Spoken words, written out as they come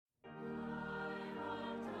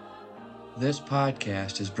This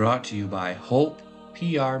podcast is brought to you by Hope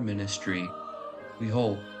PR Ministry. We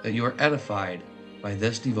hope that you are edified by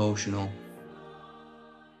this devotional.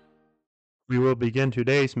 We will begin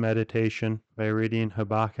today's meditation by reading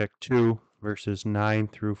Habakkuk 2, verses 9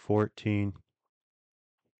 through 14.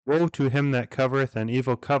 Woe to him that covereth an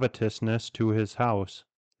evil covetousness to his house,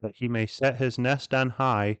 that he may set his nest on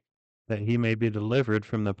high, that he may be delivered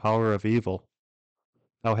from the power of evil.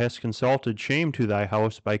 Thou hast consulted shame to thy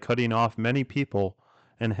house by cutting off many people,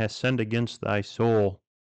 and hast sinned against thy soul.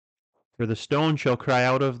 For the stone shall cry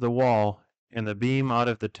out of the wall, and the beam out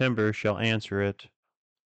of the timber shall answer it.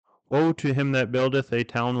 Woe to him that buildeth a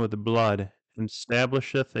town with blood, and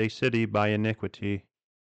establisheth a city by iniquity.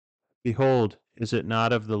 Behold, is it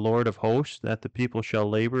not of the Lord of hosts that the people shall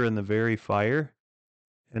labor in the very fire,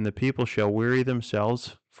 and the people shall weary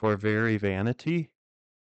themselves for very vanity?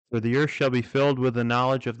 For the earth shall be filled with the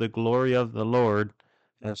knowledge of the glory of the Lord,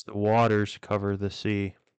 as the waters cover the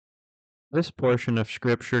sea. This portion of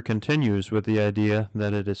Scripture continues with the idea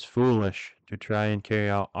that it is foolish to try and carry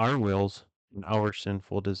out our wills and our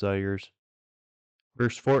sinful desires.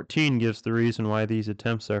 Verse 14 gives the reason why these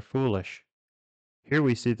attempts are foolish. Here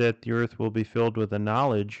we see that the earth will be filled with the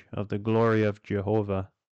knowledge of the glory of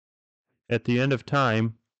Jehovah. At the end of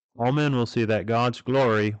time, all men will see that God's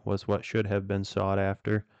glory was what should have been sought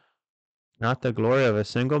after, not the glory of a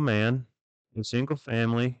single man, a single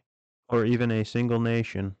family, or even a single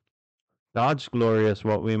nation. God's glory is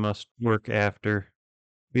what we must work after.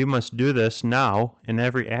 We must do this now in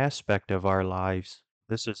every aspect of our lives.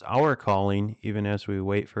 This is our calling even as we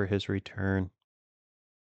wait for his return.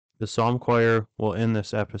 The Psalm Choir will end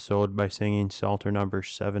this episode by singing Psalter number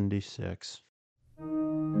 76.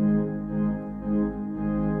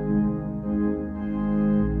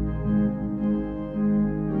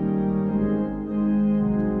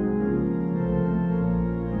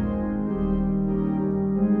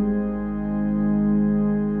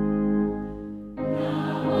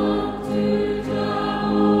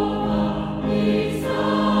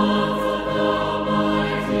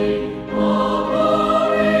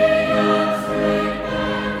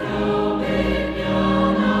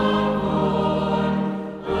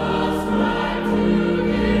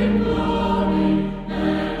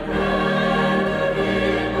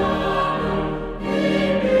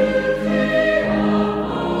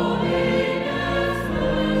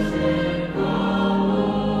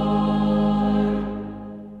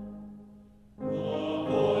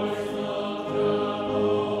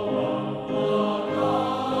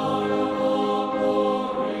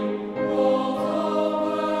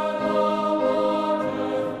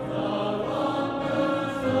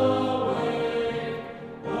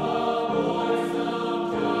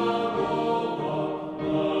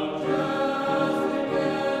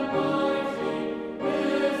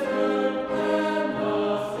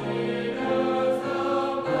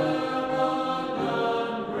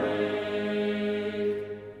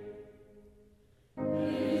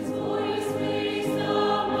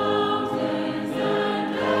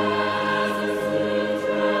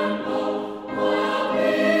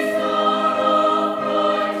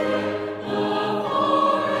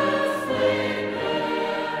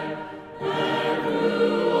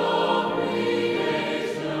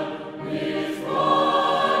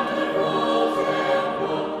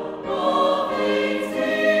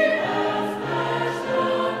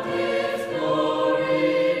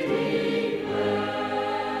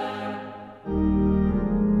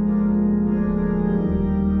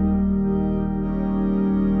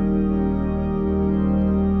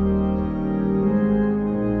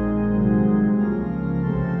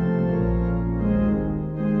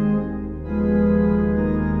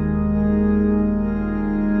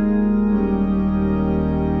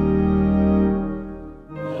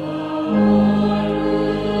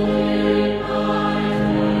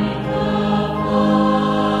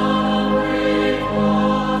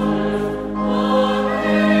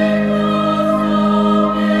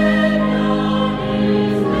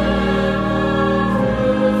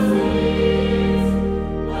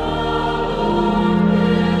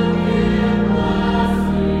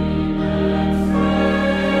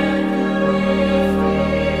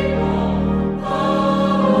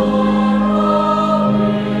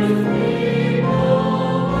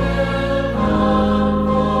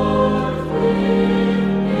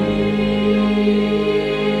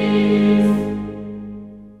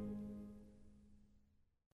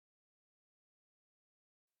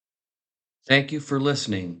 Thank you for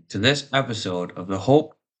listening to this episode of the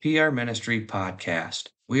Hope PR Ministry podcast.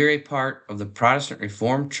 We are a part of the Protestant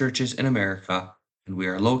Reformed Churches in America, and we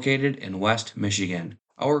are located in West Michigan.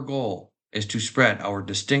 Our goal is to spread our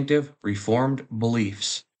distinctive Reformed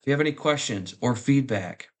beliefs. If you have any questions or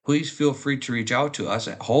feedback, please feel free to reach out to us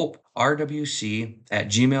at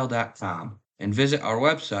hoperwc@gmail.com and visit our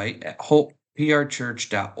website at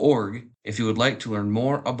hopeprchurch.org if you would like to learn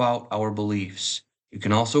more about our beliefs. You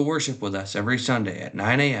can also worship with us every Sunday at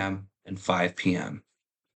 9 a.m. and 5 p.m.